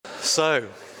So,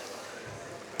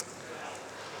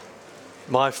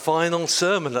 my final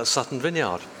sermon at Sutton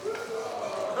Vineyard.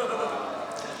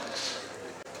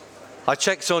 I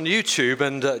checked on YouTube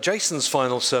and Jason's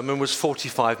final sermon was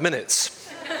 45 minutes.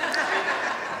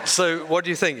 So, what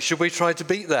do you think? Should we try to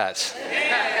beat that?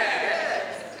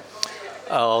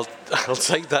 I'll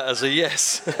take that as a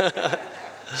yes.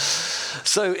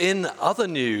 So, in other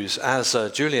news, as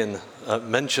Julian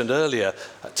mentioned earlier,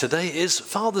 today is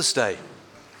Father's Day.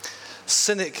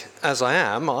 Cynic as I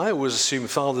am, I always assumed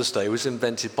Father's Day was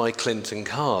invented by Clinton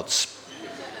cards.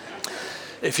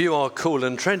 If you are cool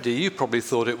and trendy, you probably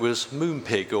thought it was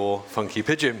Moonpig or Funky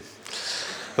Pigeon.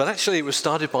 But actually it was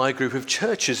started by a group of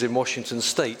churches in Washington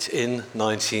State in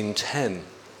 1910.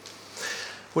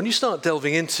 When you start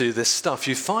delving into this stuff,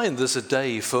 you find there's a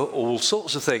day for all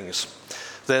sorts of things.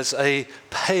 There's a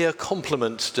pay a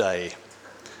compliment day,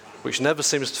 which never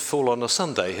seems to fall on a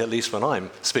Sunday, at least when I'm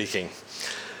speaking.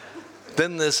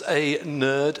 Then there's a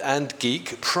Nerd and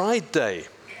Geek Pride Day.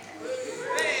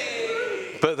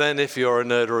 But then if you're a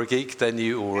nerd or a geek, then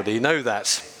you already know that.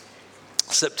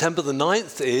 September the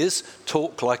 9th is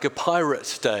Talk Like a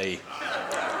Pirate Day.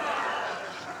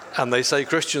 And they say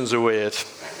Christians are weird.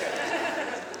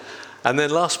 And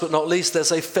then last but not least,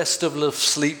 there's a Festival of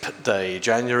Sleep Day,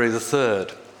 January the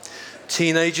 3rd.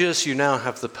 Teenagers, you now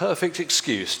have the perfect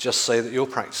excuse. Just say that you're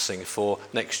practicing for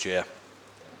next year.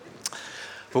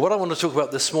 But what I want to talk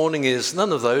about this morning is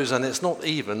none of those, and it's not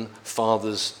even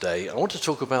Father's Day. I want to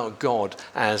talk about God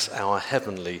as our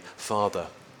Heavenly Father.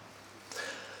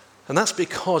 And that's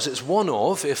because it's one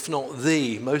of, if not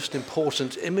the most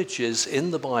important images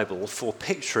in the Bible for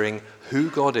picturing who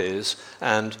God is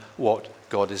and what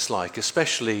God is like,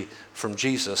 especially from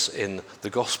Jesus in the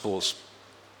Gospels.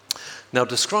 Now,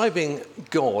 describing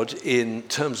God in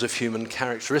terms of human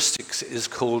characteristics is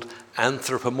called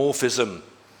anthropomorphism.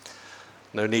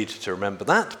 No need to remember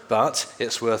that, but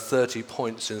it's worth 30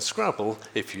 points in Scrabble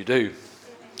if you do.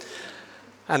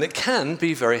 And it can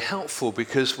be very helpful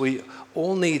because we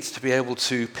all need to be able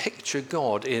to picture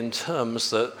God in terms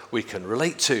that we can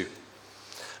relate to.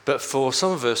 But for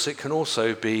some of us, it can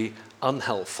also be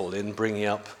unhelpful in bringing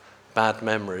up bad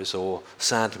memories or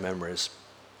sad memories.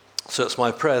 So it's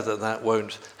my prayer that that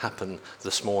won't happen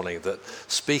this morning, that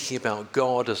speaking about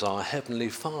God as our Heavenly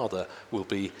Father will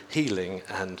be healing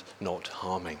and not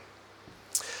harming.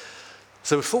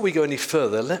 So before we go any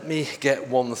further, let me get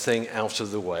one thing out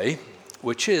of the way,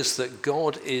 which is that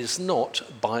God is not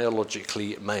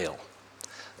biologically male.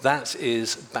 That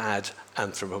is bad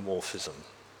anthropomorphism.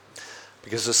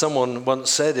 Because as someone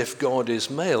once said, if God is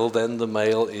male, then the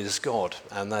male is God,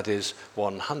 and that is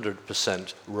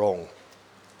 100% wrong.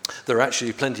 There are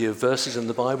actually plenty of verses in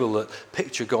the Bible that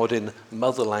picture God in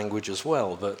mother language as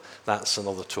well, but that's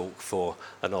another talk for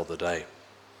another day.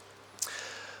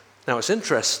 Now, it's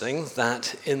interesting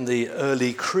that in the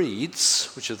early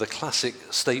creeds, which are the classic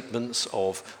statements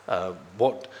of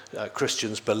what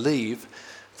Christians believe,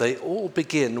 they all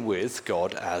begin with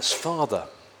God as Father.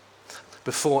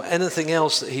 Before anything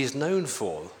else that he's known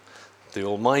for, the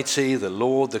Almighty, the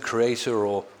Lord, the Creator,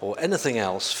 or anything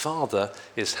else, Father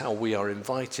is how we are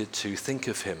invited to think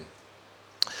of him.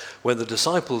 When the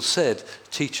disciples said,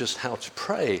 teach us how to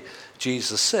pray,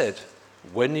 Jesus said,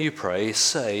 when you pray,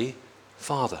 say,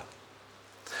 Father.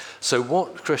 So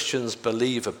what Christians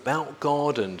believe about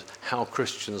God and how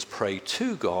Christians pray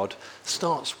to God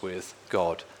starts with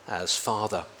God as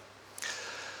Father.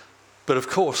 But of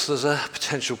course, there's a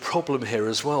potential problem here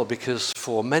as well, because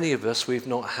for many of us, we've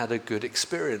not had a good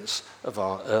experience of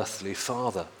our earthly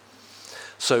father.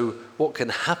 So what can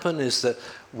happen is that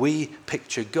we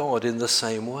picture God in the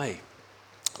same way,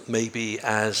 maybe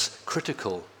as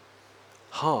critical,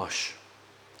 harsh,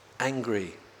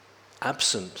 angry,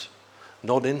 absent,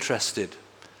 not interested,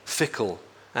 fickle,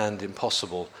 and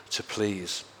impossible to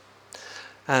please.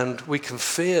 And we can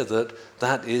fear that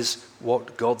that is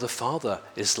what God the Father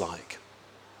is like.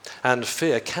 And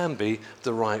fear can be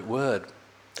the right word.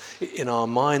 In our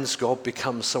minds, God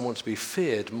becomes someone to be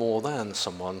feared more than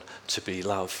someone to be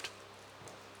loved.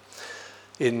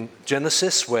 In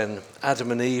Genesis, when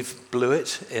Adam and Eve blew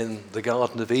it in the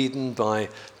Garden of Eden by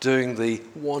doing the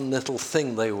one little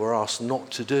thing they were asked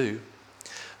not to do,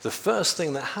 the first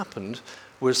thing that happened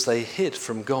was they hid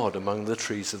from God among the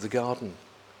trees of the garden.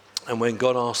 And when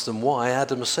God asked them why,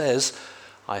 Adam says,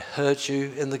 I heard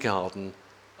you in the garden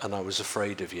and I was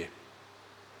afraid of you.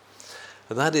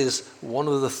 And that is one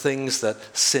of the things that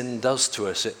sin does to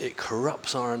us. It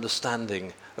corrupts our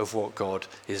understanding of what God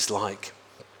is like.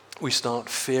 We start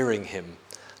fearing him,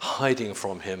 hiding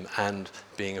from him, and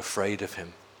being afraid of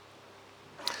him.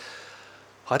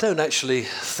 I don't actually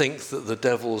think that the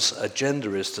devil's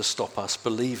agenda is to stop us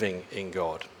believing in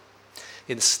God.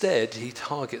 Instead, he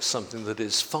targets something that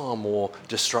is far more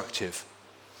destructive,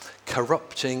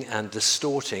 corrupting and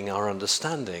distorting our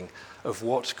understanding of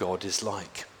what God is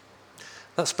like.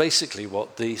 That's basically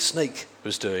what the snake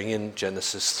was doing in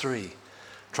Genesis 3,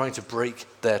 trying to break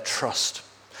their trust,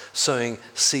 sowing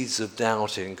seeds of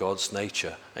doubt in God's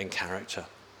nature and character.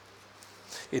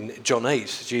 In John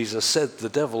 8, Jesus said the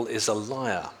devil is a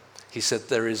liar. He said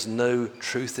there is no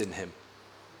truth in him.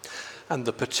 And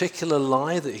the particular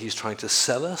lie that he's trying to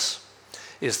sell us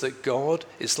is that God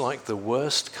is like the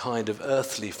worst kind of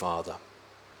earthly father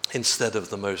instead of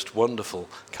the most wonderful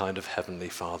kind of heavenly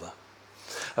father.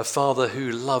 A father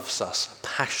who loves us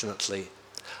passionately,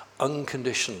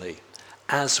 unconditionally,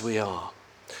 as we are,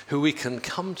 who we can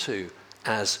come to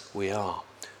as we are,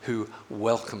 who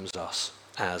welcomes us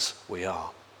as we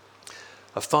are.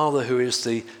 A father who is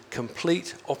the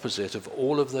complete opposite of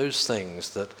all of those things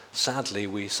that sadly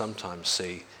we sometimes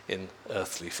see in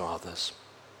earthly fathers.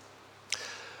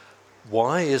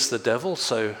 Why is the devil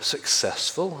so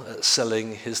successful at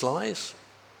selling his lies?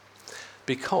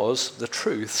 Because the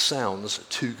truth sounds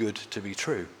too good to be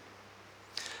true.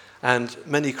 And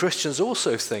many Christians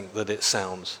also think that it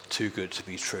sounds too good to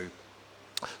be true.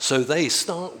 So they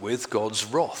start with God's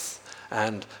wrath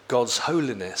and God's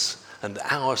holiness and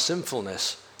our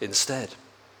sinfulness instead.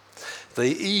 They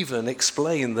even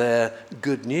explain their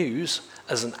good news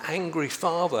as an angry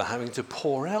father having to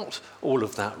pour out all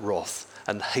of that wrath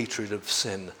and hatred of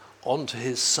sin onto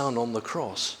his son on the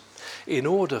cross in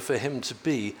order for him to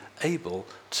be able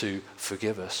to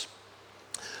forgive us.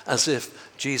 As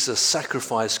if Jesus'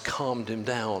 sacrifice calmed him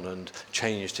down and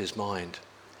changed his mind,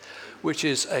 which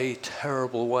is a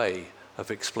terrible way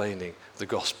of explaining the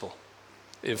gospel.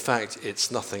 In fact, it's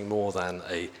nothing more than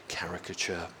a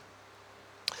caricature.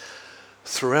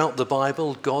 Throughout the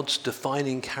Bible, God's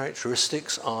defining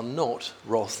characteristics are not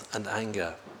wrath and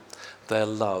anger. They're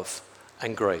love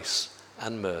and grace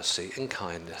and mercy and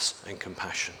kindness and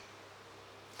compassion.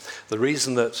 The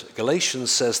reason that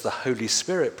Galatians says the Holy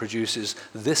Spirit produces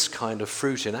this kind of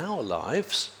fruit in our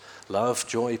lives, love,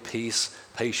 joy, peace,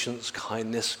 patience,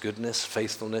 kindness, goodness,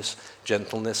 faithfulness,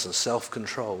 gentleness, and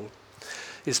self-control,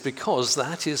 is because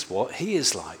that is what he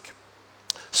is like.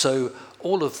 So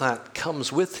all of that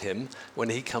comes with him when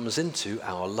he comes into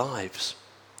our lives.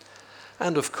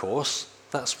 And of course,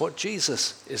 that's what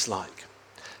Jesus is like.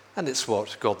 And it's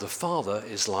what God the Father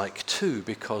is like too,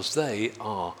 because they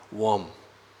are one.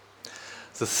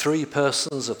 The three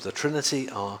persons of the Trinity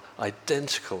are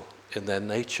identical in their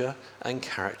nature and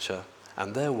character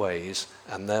and their ways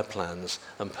and their plans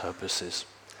and purposes,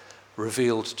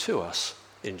 revealed to us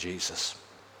in Jesus.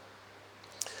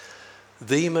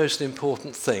 The most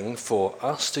important thing for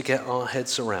us to get our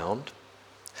heads around,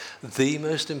 the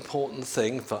most important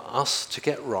thing for us to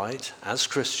get right as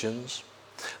Christians,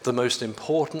 the most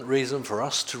important reason for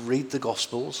us to read the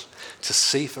Gospels, to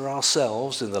see for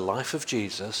ourselves in the life of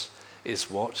Jesus, is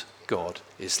what God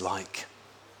is like.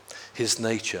 His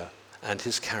nature and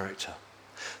his character,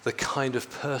 the kind of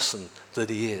person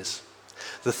that he is,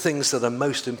 the things that are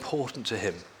most important to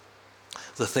him,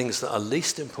 the things that are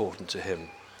least important to him,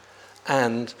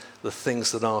 and the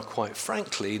things that are, quite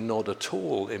frankly, not at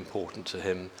all important to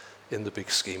him in the big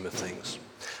scheme of things.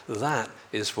 That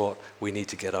is what we need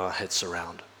to get our heads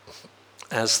around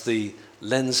as the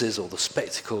lenses or the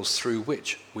spectacles through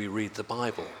which we read the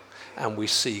Bible and we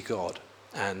see God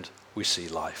and we see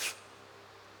life.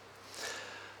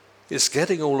 It's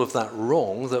getting all of that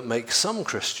wrong that makes some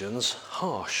Christians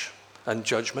harsh and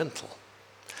judgmental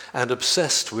and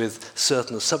obsessed with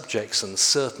certain subjects and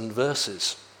certain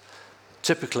verses.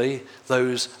 Typically,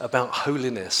 those about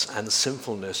holiness and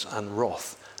sinfulness and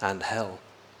wrath and hell.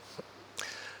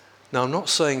 Now, I'm not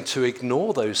saying to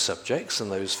ignore those subjects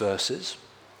and those verses.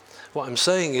 What I'm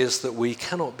saying is that we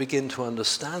cannot begin to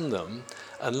understand them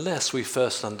unless we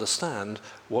first understand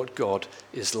what God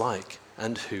is like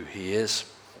and who he is.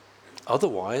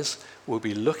 Otherwise, we'll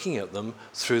be looking at them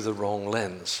through the wrong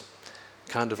lens,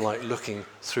 kind of like looking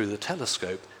through the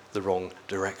telescope the wrong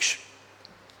direction.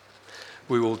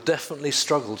 We will definitely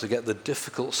struggle to get the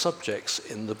difficult subjects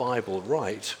in the Bible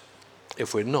right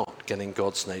if we're not getting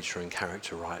God's nature and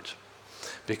character right,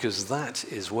 because that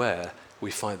is where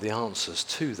we find the answers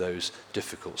to those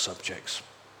difficult subjects.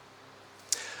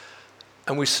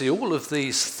 And we see all of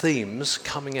these themes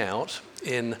coming out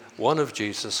in one of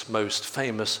Jesus' most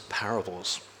famous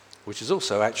parables, which is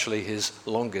also actually his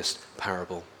longest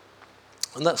parable.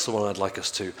 And that's the one I'd like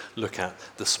us to look at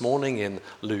this morning in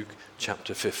Luke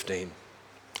chapter 15.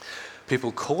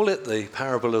 People call it the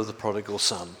parable of the Prodigal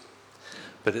Son,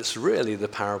 but it's really the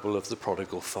parable of the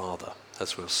prodigal father,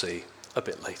 as we'll see a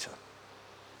bit later.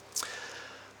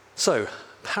 So,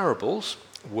 parables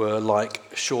were like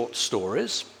short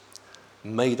stories,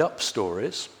 made-up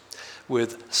stories,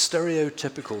 with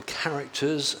stereotypical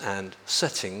characters and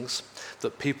settings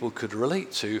that people could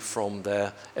relate to from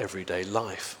their everyday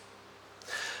life.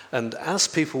 And as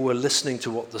people were listening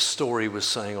to what the story was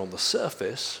saying on the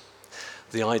surface,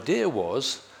 the idea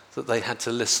was that they had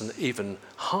to listen even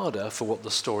harder for what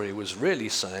the story was really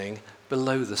saying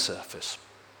below the surface.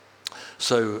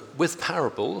 So with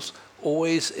parables,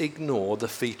 always ignore the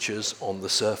features on the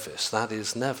surface. That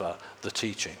is never the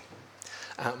teaching.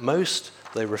 At most,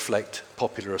 they reflect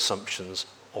popular assumptions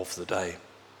of the day.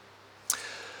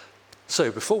 So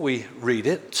before we read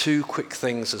it, two quick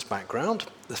things as background.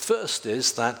 The first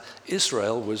is that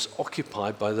Israel was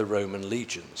occupied by the Roman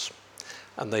legions,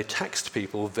 and they taxed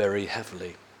people very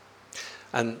heavily.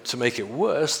 And to make it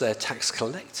worse, their tax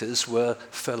collectors were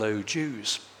fellow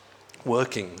Jews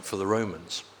working for the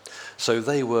Romans. So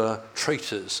they were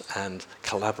traitors and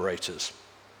collaborators.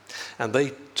 And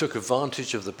they took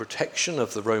advantage of the protection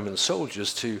of the Roman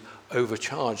soldiers to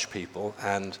overcharge people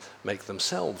and make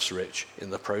themselves rich in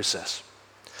the process.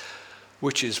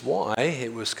 Which is why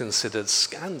it was considered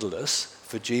scandalous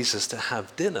for Jesus to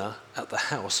have dinner at the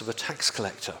house of a tax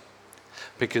collector,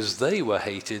 because they were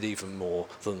hated even more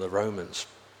than the Romans.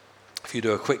 If you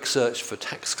do a quick search for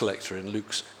tax collector in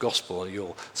Luke's gospel,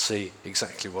 you'll see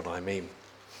exactly what I mean.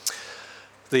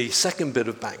 The second bit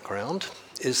of background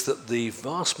is that the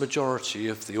vast majority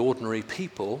of the ordinary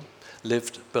people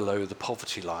lived below the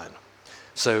poverty line.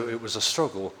 So it was a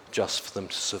struggle just for them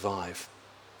to survive.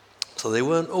 So they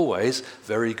weren't always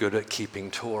very good at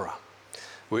keeping Torah,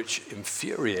 which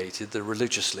infuriated the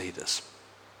religious leaders.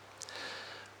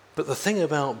 But the thing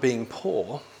about being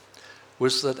poor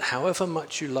was that however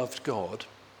much you loved God,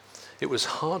 it was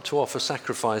hard to offer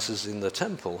sacrifices in the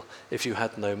temple if you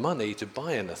had no money to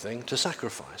buy anything to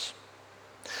sacrifice.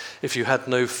 If you had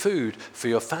no food for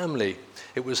your family,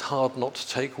 it was hard not to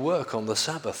take work on the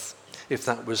Sabbath if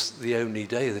that was the only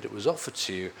day that it was offered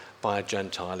to you by a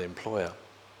Gentile employer.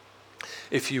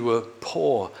 If you were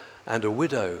poor and a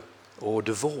widow or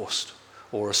divorced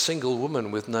or a single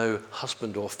woman with no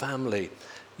husband or family,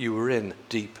 you were in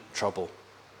deep trouble.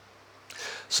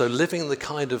 So living the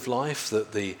kind of life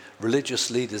that the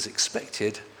religious leaders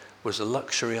expected was a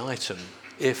luxury item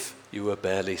if you were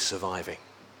barely surviving.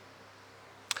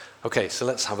 Okay, so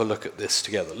let's have a look at this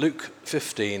together. Luke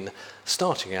 15,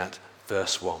 starting at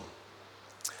verse 1.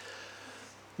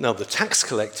 Now the tax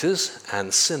collectors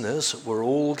and sinners were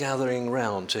all gathering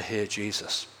round to hear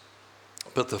Jesus.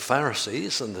 But the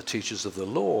Pharisees and the teachers of the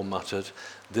law muttered,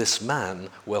 "This man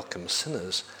welcomes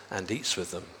sinners and eats with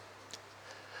them."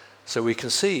 So we can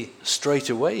see straight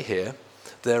away here,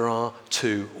 there are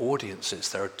two audiences.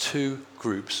 There are two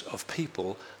groups of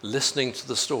people listening to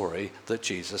the story that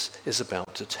Jesus is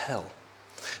about to tell.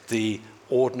 The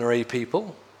ordinary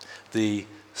people, the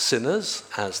sinners,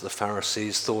 as the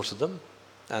Pharisees thought of them,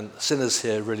 and sinners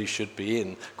here really should be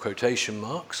in quotation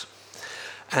marks,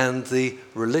 and the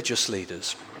religious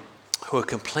leaders who are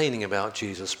complaining about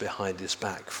Jesus behind his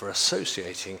back for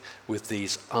associating with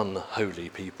these unholy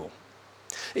people.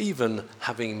 Even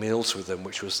having meals with them,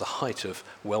 which was the height of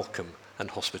welcome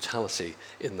and hospitality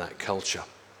in that culture.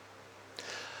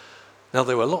 Now,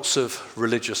 there were lots of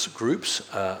religious groups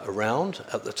around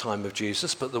at the time of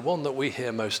Jesus, but the one that we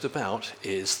hear most about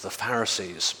is the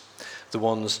Pharisees, the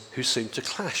ones who seem to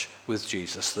clash with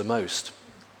Jesus the most.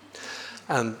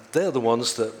 And they're the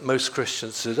ones that most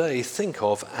Christians today think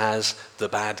of as the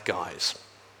bad guys.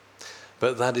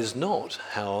 But that is not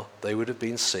how they would have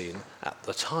been seen at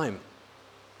the time.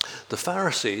 The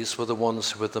Pharisees were the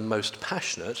ones who were the most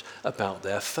passionate about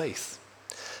their faith.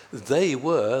 They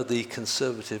were the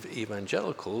conservative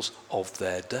evangelicals of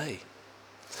their day,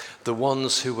 the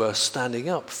ones who were standing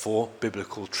up for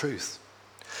biblical truth,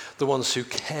 the ones who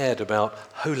cared about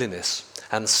holiness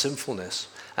and sinfulness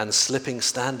and slipping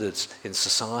standards in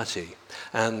society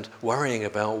and worrying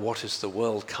about what is the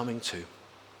world coming to.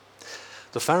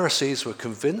 The Pharisees were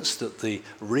convinced that the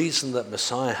reason that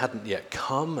Messiah hadn't yet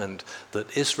come and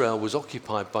that Israel was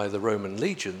occupied by the Roman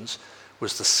legions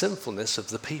was the sinfulness of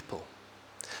the people,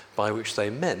 by which they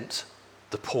meant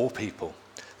the poor people,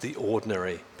 the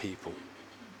ordinary people.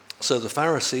 So the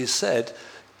Pharisees said,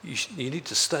 you need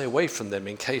to stay away from them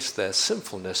in case their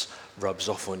sinfulness rubs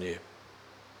off on you.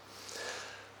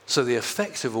 So the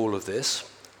effect of all of this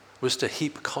was to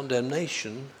heap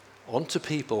condemnation onto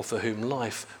people for whom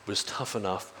life was tough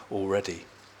enough already,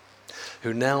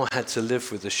 who now had to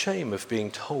live with the shame of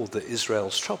being told that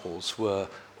Israel's troubles were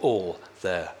all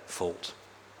their fault.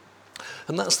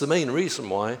 And that's the main reason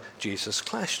why Jesus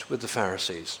clashed with the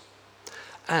Pharisees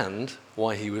and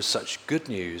why he was such good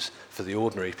news for the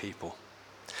ordinary people.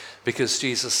 Because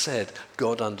Jesus said,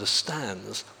 God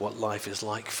understands what life is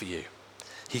like for you.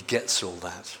 He gets all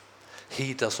that.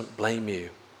 He doesn't blame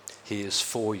you. He is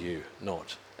for you,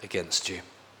 not against you.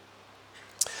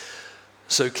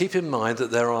 So keep in mind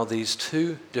that there are these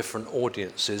two different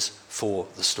audiences for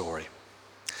the story.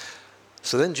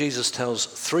 So then Jesus tells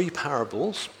three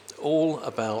parables, all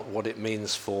about what it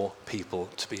means for people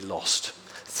to be lost.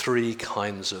 Three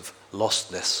kinds of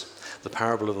lostness. The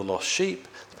parable of the lost sheep,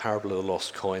 the parable of the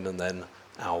lost coin, and then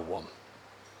our one.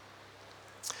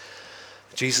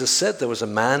 Jesus said there was a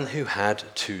man who had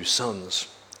 2 sons.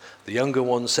 The younger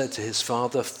one said to his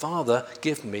father, "Father,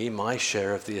 give me my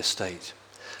share of the estate."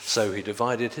 So he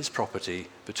divided his property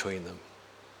between them.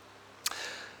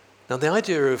 Now the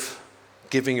idea of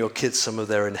giving your kids some of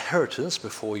their inheritance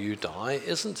before you die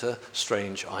isn't a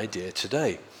strange idea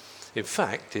today. In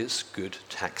fact, it's good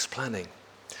tax planning.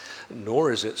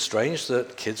 Nor is it strange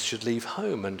that kids should leave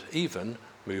home and even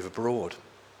move abroad.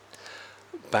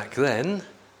 Back then,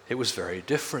 it was very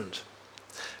different.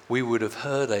 We would have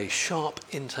heard a sharp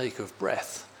intake of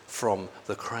breath from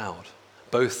the crowd,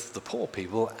 both the poor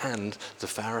people and the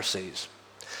Pharisees.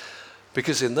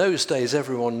 Because in those days,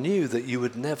 everyone knew that you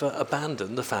would never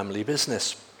abandon the family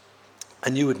business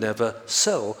and you would never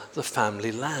sell the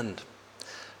family land,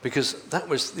 because that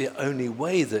was the only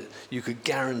way that you could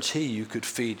guarantee you could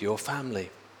feed your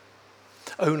family.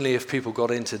 Only if people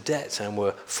got into debt and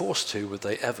were forced to would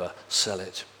they ever sell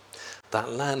it.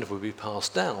 That land would be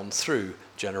passed down through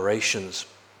generations.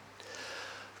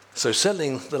 So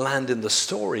selling the land in the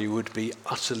story would be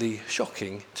utterly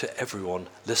shocking to everyone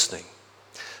listening.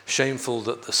 Shameful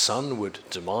that the son would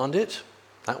demand it,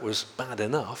 that was bad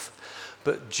enough,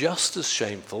 but just as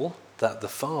shameful that the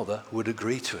father would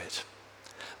agree to it.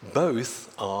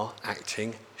 Both are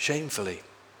acting shamefully,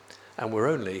 and we're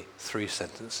only 3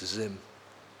 sentences in.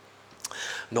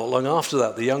 Not long after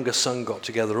that, the younger son got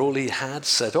together all he had,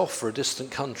 set off for a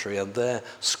distant country, and there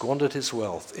squandered his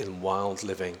wealth in wild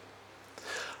living.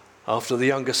 After the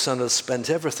younger son had spent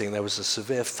everything, there was a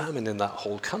severe famine in that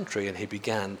whole country, and he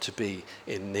began to be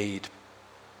in need.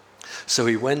 So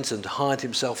he went and hired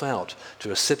himself out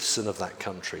to a citizen of that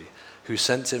country, who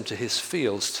sent him to his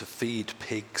fields to feed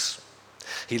pigs.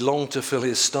 He longed to fill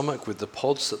his stomach with the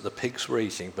pods that the pigs were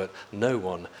eating, but no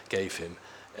one gave him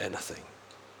anything.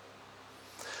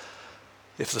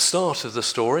 If the start of the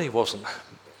story wasn't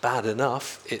bad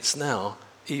enough, it's now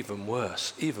even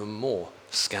worse, even more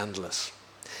scandalous.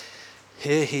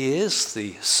 Here he is,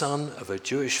 the son of a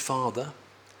Jewish father,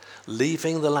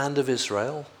 leaving the land of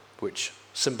Israel, which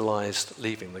symbolized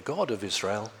leaving the God of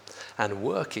Israel, and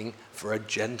working for a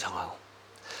Gentile,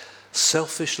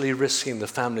 selfishly risking the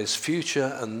family's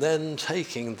future and then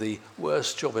taking the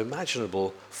worst job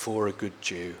imaginable for a good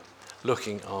Jew,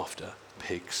 looking after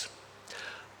pigs.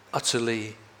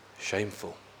 Utterly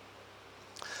shameful.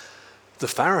 The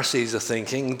Pharisees are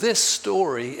thinking, this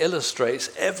story illustrates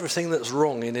everything that's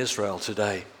wrong in Israel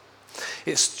today.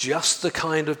 It's just the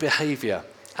kind of behavior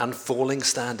and falling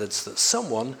standards that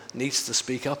someone needs to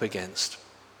speak up against.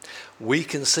 We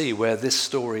can see where this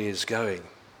story is going.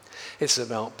 It's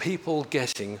about people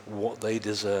getting what they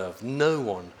deserve. No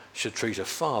one should treat a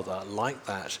father like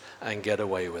that and get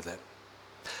away with it.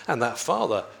 And that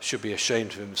father should be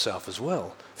ashamed of himself as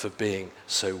well for being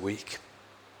so weak.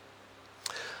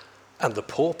 And the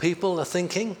poor people are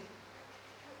thinking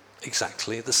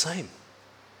exactly the same.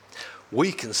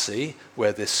 We can see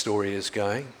where this story is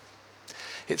going.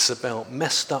 It's about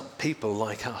messed up people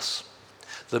like us,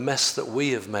 the mess that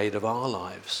we have made of our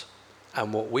lives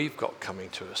and what we've got coming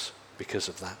to us because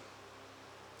of that.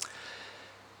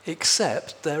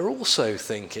 Except they're also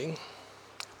thinking,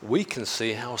 we can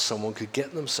see how someone could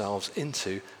get themselves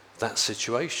into that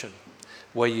situation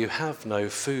where you have no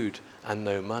food and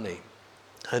no money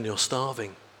and you're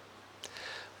starving.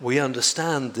 We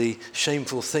understand the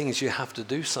shameful things you have to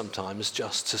do sometimes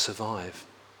just to survive.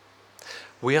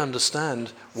 We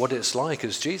understand what it's like,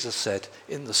 as Jesus said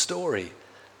in the story,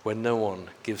 when no one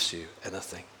gives you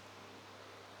anything.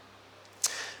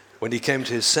 When he came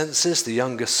to his senses, the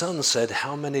younger son said,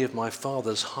 "How many of my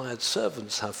father's hired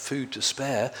servants have food to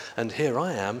spare, and here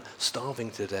I am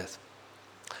starving to death?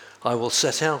 I will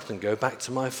set out and go back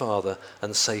to my father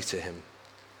and say to him,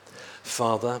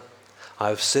 'Father, I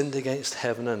have sinned against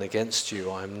heaven and against you.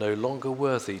 I am no longer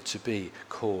worthy to be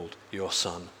called your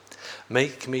son.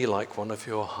 Make me like one of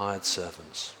your hired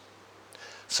servants.'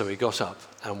 So he got up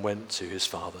and went to his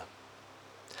father."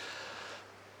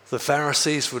 The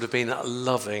Pharisees would have been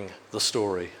loving the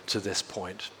story to this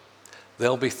point.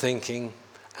 They'll be thinking,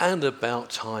 and about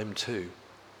time too.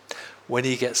 When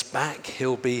he gets back,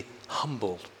 he'll be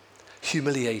humbled,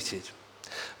 humiliated,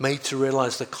 made to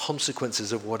realize the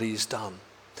consequences of what he's done.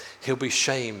 He'll be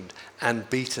shamed and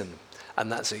beaten,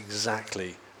 and that's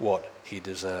exactly what he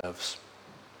deserves.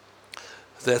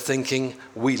 They're thinking,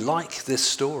 we like this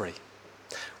story.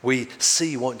 We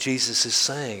see what Jesus is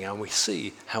saying, and we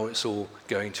see how it's all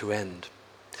going to end.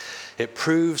 It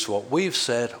proves what we've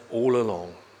said all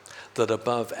along, that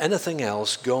above anything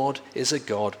else, God is a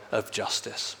God of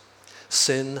justice.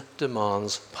 Sin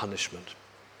demands punishment.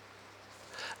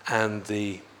 And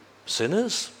the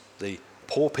sinners, the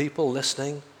poor people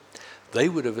listening, they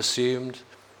would have assumed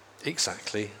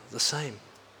exactly the same.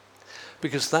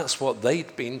 Because that's what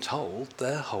they'd been told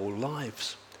their whole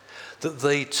lives. That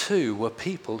they too were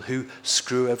people who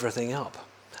screw everything up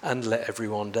and let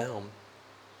everyone down.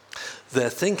 They're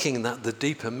thinking that the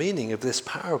deeper meaning of this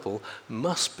parable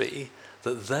must be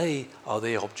that they are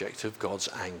the object of God's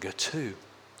anger too.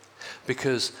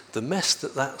 Because the mess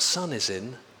that son is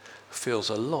in feels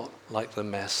a lot like the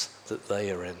mess that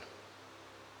they are in.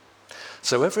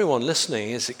 So everyone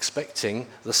listening is expecting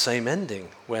the same ending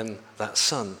when that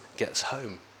son gets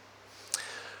home.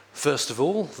 First of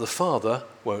all, the father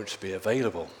won't be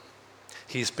available.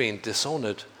 He's been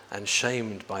dishonored and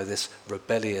shamed by this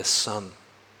rebellious son.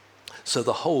 So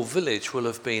the whole village will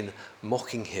have been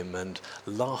mocking him and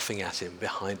laughing at him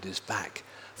behind his back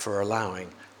for allowing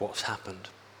what's happened.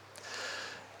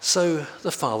 So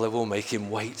the father will make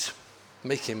him wait,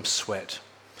 make him sweat,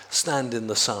 stand in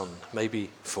the sun,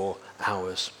 maybe for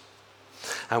hours.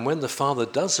 And when the father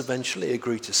does eventually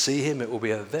agree to see him, it will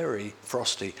be a very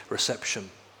frosty reception.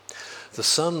 The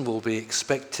son will be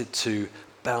expected to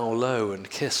bow low and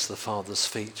kiss the father's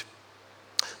feet.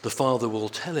 The father will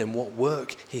tell him what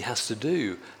work he has to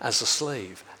do as a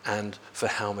slave and for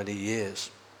how many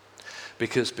years.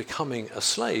 Because becoming a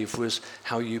slave was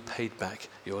how you paid back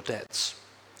your debts.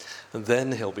 And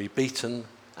then he'll be beaten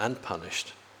and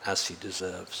punished as he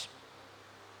deserves.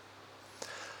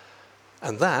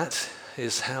 And that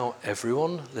is how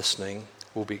everyone listening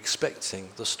will be expecting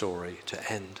the story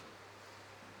to end.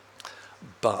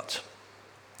 But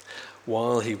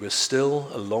while he was still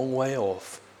a long way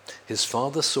off, his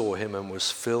father saw him and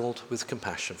was filled with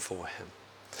compassion for him.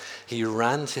 He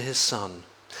ran to his son,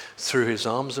 threw his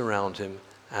arms around him,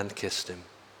 and kissed him.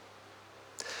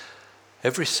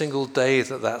 Every single day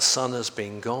that son has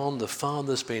been gone, the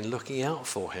father's been looking out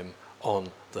for him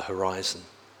on the horizon.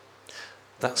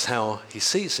 That's how he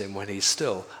sees him when he's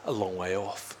still a long way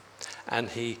off. And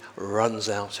he runs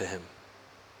out to him.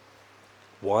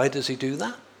 Why does he do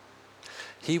that?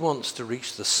 He wants to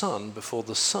reach the son before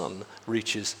the son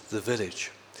reaches the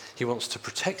village. He wants to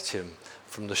protect him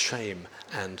from the shame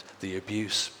and the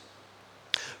abuse.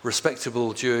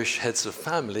 Respectable Jewish heads of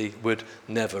family would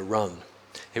never run.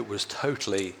 It was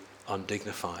totally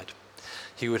undignified.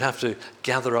 He would have to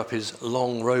gather up his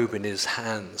long robe in his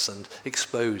hands and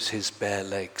expose his bare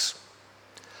legs.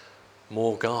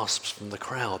 More gasps from the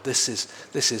crowd. This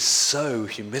is so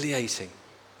humiliating.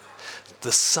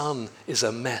 The son is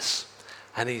a mess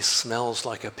and he smells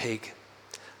like a pig,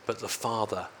 but the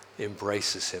father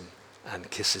embraces him and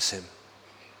kisses him.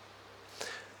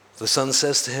 The son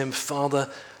says to him, "Father,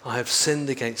 I have sinned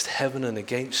against heaven and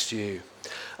against you.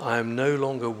 I am no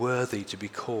longer worthy to be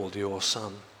called your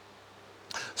son."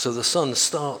 So the son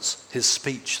starts his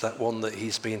speech, that one that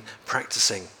he's been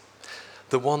practicing,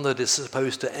 the one that is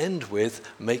supposed to end with,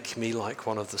 "Make me like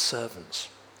one of the servants."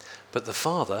 But the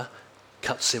father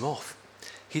cuts him off.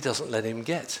 He doesn't let him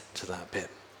get to that bit.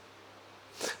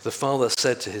 The father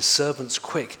said to his servants,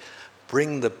 "Quick,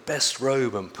 bring the best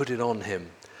robe and put it on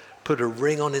him. Put a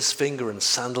ring on his finger and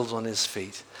sandals on his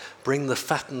feet. Bring the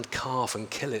fattened calf and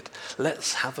kill it.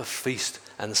 Let's have a feast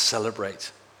and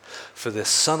celebrate. For this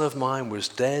son of mine was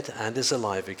dead and is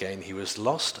alive again. He was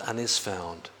lost and is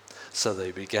found." So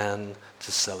they began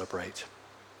to celebrate.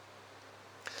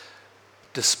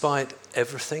 Despite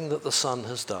everything that the son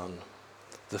has done,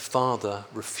 the father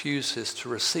refuses to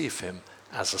receive him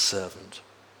as a servant.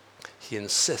 He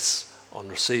insists on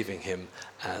receiving him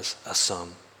as a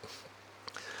son.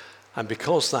 And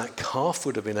because that calf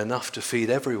would have been enough to feed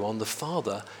everyone, the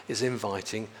father is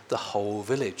inviting the whole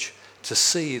village to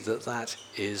see that that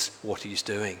is what he's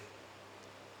doing.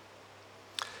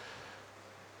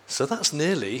 So that's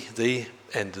nearly the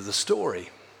end of the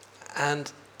story.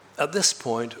 And at this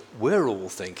point, we're all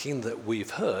thinking that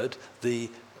we've heard the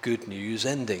good news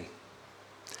ending.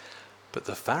 But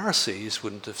the Pharisees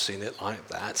wouldn't have seen it like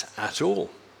that at all.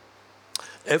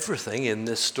 Everything in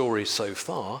this story so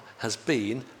far has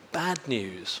been bad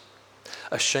news.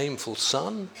 a shameful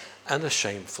son and a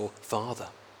shameful father.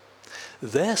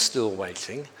 They're still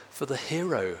waiting for the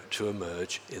hero to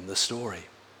emerge in the story.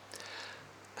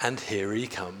 And here he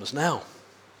comes now.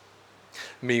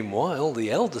 Meanwhile,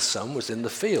 the elder son was in the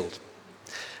field.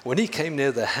 When he came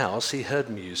near the house, he heard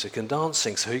music and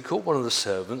dancing, so he called one of the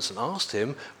servants and asked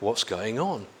him, "What's going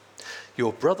on?"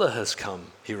 "Your brother has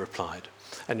come," he replied,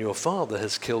 "and your father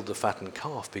has killed the fattened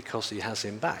calf because he has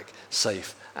him back,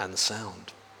 safe and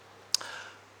sound."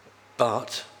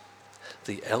 But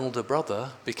the elder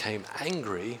brother became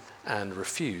angry and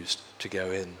refused to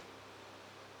go in.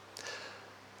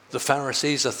 The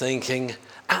Pharisees are thinking,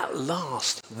 "At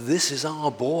last, this is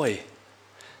our boy.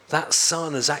 That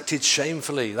son has acted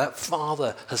shamefully, that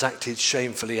father has acted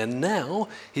shamefully, and now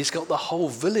he's got the whole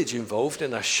village involved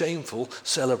in a shameful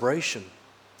celebration.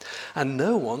 And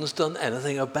no one's done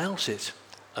anything about it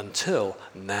until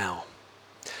now.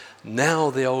 Now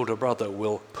the older brother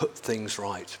will put things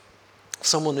right.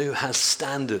 Someone who has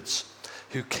standards,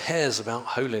 who cares about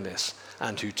holiness,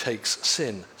 and who takes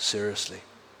sin seriously."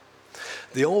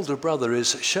 The older brother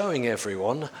is showing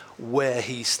everyone where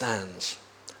he stands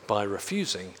by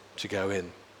refusing to go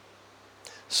in.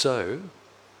 So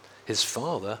his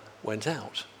father went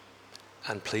out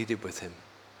and pleaded with him.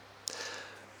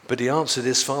 But he answered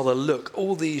his father, "Look,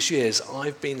 all these years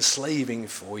I've been slaving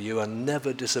for you and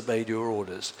never disobeyed your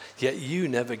orders. Yet you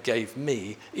never gave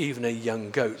me even a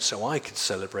young goat so I could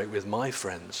celebrate with my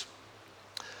friends.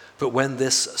 But when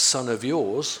this son of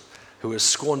yours, who has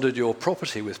squandered your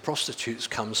property with prostitutes,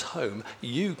 comes home,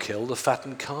 you kill the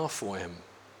fattened calf for him."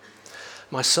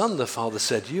 "My son," the father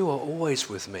said, "you are always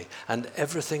with me, and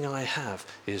everything I have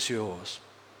is yours.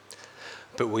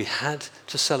 But we had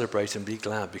to celebrate and be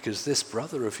glad because this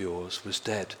brother of yours was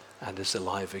dead and is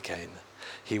alive again.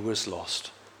 He was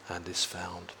lost and is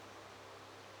found."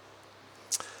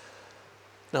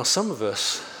 Now, some of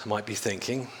us might be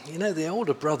thinking, the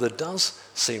older brother does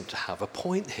seem to have a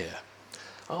point here.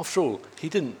 After all, he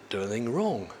didn't do anything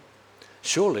wrong.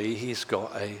 Surely he's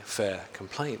got a fair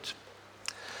complaint.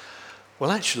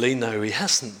 Well, actually, no, he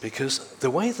hasn't, because the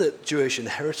way that Jewish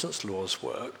inheritance laws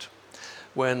worked,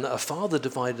 when a father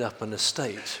divided up an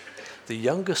estate, the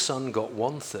younger son got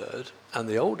 1/3 and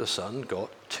the older son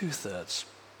got 2/3.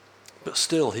 But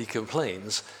still he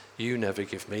complains, "You never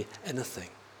give me anything."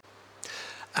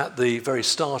 At the very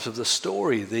start of the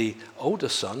story, the older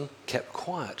son kept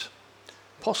quiet,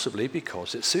 possibly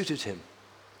because it suited him.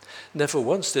 Never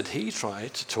once did he try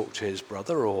to talk to his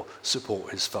brother or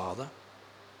support his father.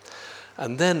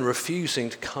 And then refusing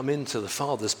to come into the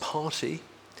father's party,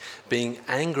 being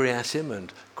angry at him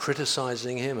and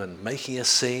criticizing him and making a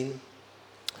scene,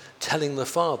 telling the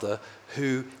father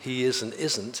who he is and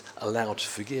isn't allowed to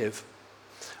forgive,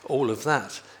 all of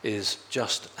that is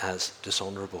just as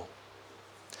dishonorable.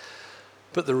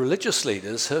 But the religious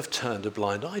leaders have turned a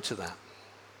blind eye to that,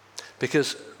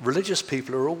 because religious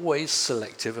people are always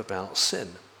selective about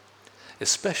sin,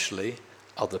 especially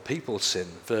other people's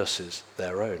sin versus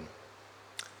their own.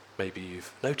 Maybe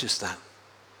you've noticed that.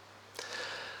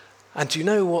 And do you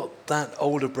know what that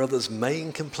older brother's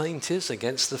main complaint is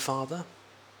against the father?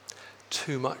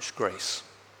 Too much grace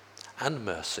and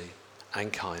mercy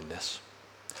and kindness.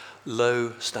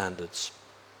 Low standards.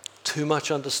 Too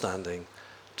much understanding.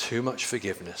 Too much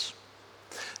forgiveness.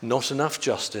 Not enough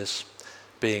justice.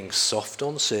 Being soft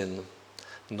on sin.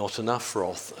 Not enough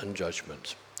wrath and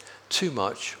judgment. Too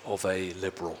much of a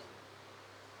liberal.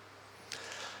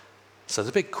 So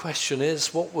the big question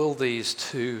is, what will these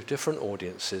two different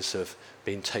audiences have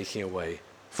been taking away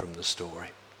from the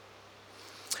story?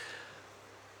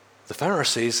 The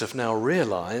Pharisees have now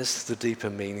realized the deeper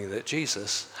meaning that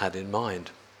Jesus had in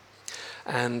mind.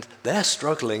 And they're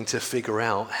struggling to figure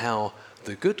out how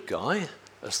the good guy,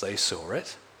 as they saw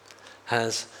it,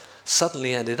 has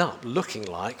suddenly ended up looking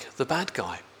like the bad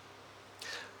guy.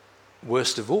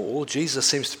 Worst of all, Jesus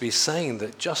seems to be saying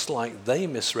that just like they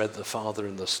misread the Father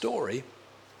in the story,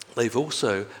 they've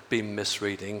also been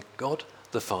misreading God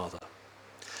the Father.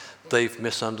 They've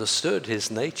misunderstood his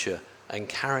nature and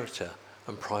character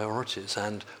and priorities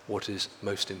and what is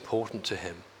most important to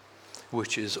him,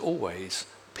 which is always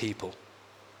people.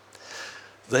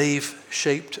 They've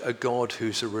shaped a God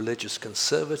who's a religious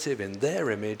conservative in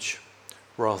their image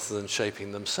rather than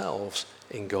shaping themselves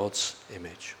in God's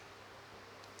image.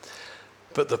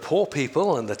 But the poor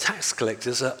people and the tax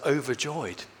collectors are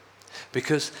overjoyed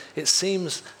because it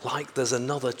seems like there's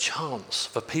another chance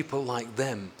for people like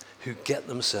them who get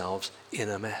themselves in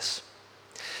a mess.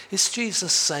 Is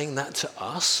Jesus saying that to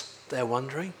us, they're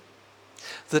wondering?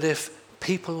 That if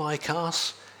people like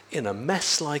us, in a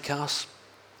mess like us,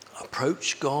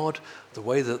 approach God the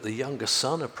way that the younger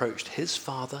son approached his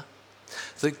father,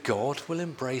 that God will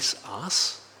embrace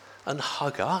us and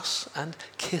hug us and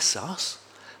kiss us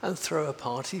and throw a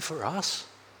party for us?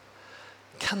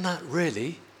 Can that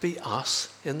really be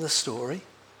us in the story?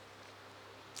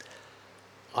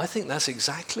 I think that's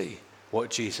exactly what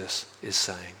Jesus is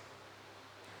saying.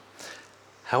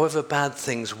 However bad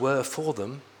things were for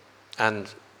them, and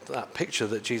that picture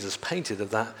that Jesus painted of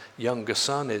that younger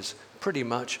son is pretty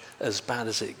much as bad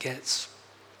as it gets,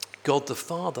 God the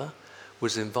Father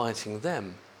was inviting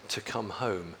them to come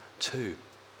home too,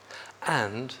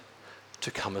 and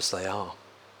to come as they are,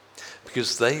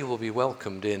 because they will be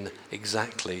welcomed in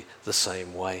exactly the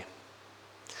same way.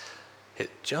 It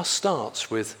just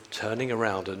starts with turning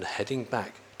around and heading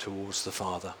back towards the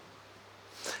Father.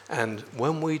 And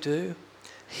when we do,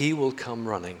 he will come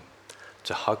running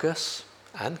to hug us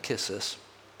and kiss us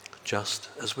just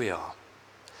as we are,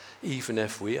 even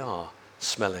if we are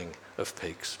smelling of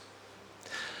pigs.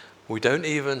 We don't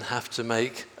even have to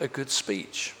make a good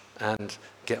speech and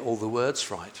get all the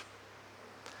words right.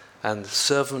 And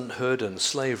servanthood and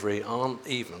slavery aren't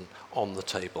even on the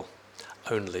table,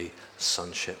 only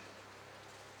sonship.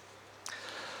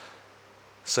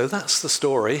 So that's the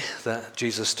story that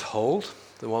Jesus told,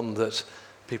 the one that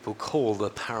people call the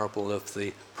parable of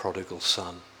the prodigal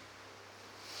son.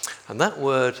 And that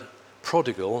word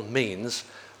prodigal means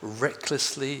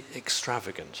recklessly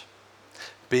extravagant,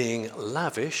 being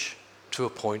lavish to a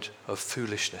point of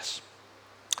foolishness,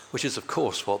 which is of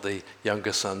course what the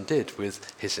younger son did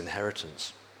with his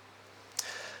inheritance.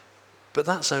 But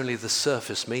that's only the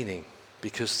surface meaning,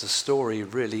 because the story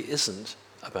really isn't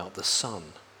about the son.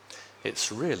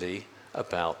 It's really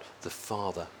about the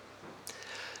Father.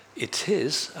 It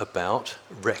is about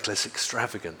reckless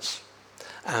extravagance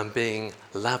and being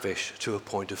lavish to a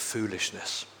point of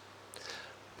foolishness,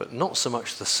 but not so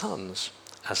much the Son's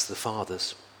as the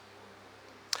Father's.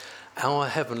 Our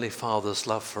Heavenly Father's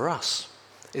love for us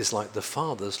is like the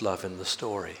Father's love in the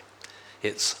story.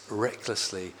 It's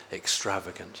recklessly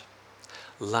extravagant,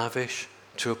 lavish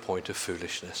to a point of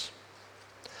foolishness.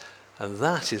 And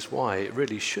that is why it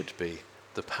really should be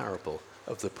the parable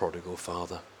of the prodigal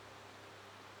father.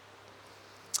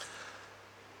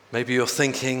 Maybe you're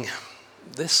thinking,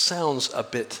 this sounds a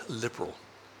bit liberal,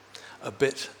 a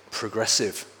bit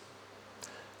progressive.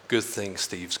 Good thing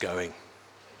Steve's going.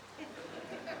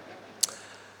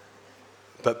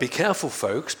 But be careful,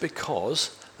 folks,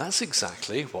 because that's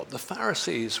exactly what the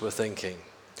Pharisees were thinking.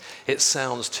 It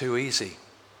sounds too easy.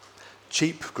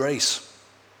 Cheap grace.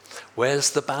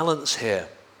 Where's the balance here?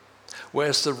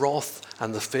 Where's the wrath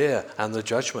and the fear and the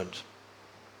judgment?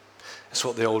 It's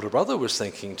what the older brother was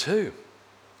thinking too.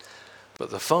 But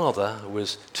the father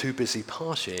was too busy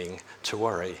partying to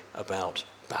worry about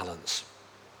balance.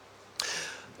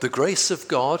 The grace of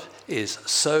God is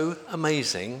so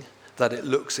amazing that it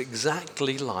looks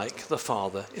exactly like the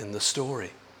Father in the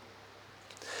story.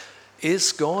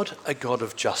 Is God a God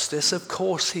of justice? Of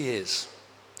course he is.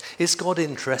 Is God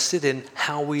interested in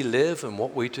how we live and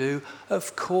what we do?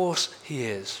 Of course he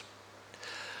is.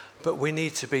 But we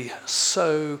need to be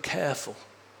so careful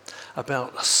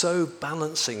about so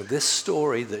balancing this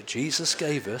story that Jesus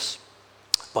gave us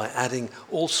by adding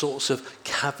all sorts of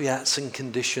caveats and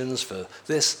conditions for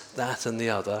this, that, and the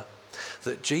other,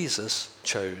 that Jesus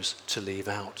chose to leave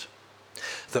out.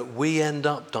 That we end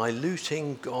up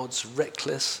diluting God's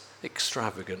reckless,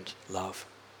 extravagant love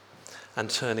and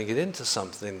turning it into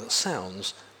something that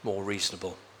sounds more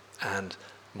reasonable and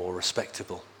more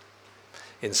respectable,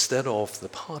 instead of the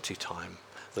party time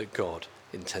that God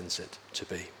intends it to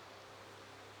be.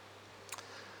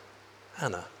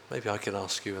 Anna, maybe I can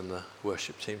ask you and the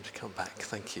worship team to come back.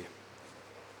 Thank you.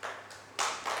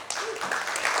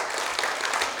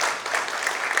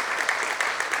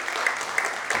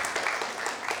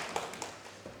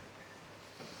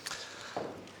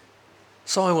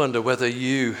 So I wonder whether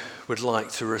you would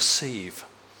like to receive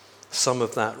some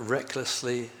of that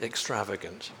recklessly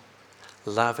extravagant,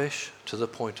 lavish to the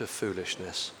point of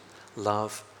foolishness,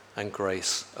 love and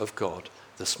grace of God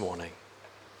this morning,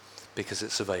 because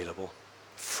it's available,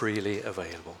 freely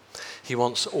available. He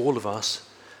wants all of us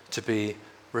to be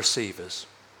receivers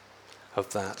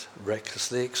of that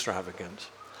recklessly extravagant,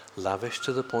 lavish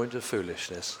to the point of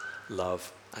foolishness,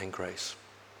 love and grace.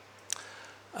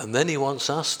 And then he wants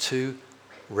us to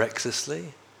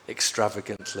recklessly,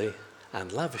 extravagantly,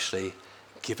 and lavishly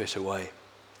give it away,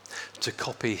 to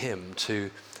copy him,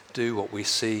 to do what we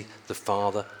see the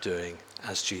Father doing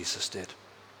as Jesus did.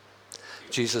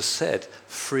 Jesus said,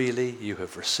 freely you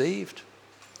have received,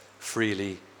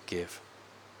 freely give.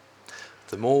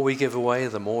 The more we give away,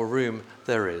 the more room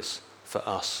there is for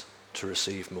us to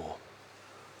receive more.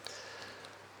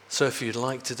 So if you'd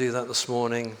like to do that this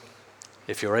morning,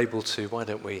 if you're able to, why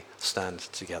don't we stand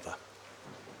together?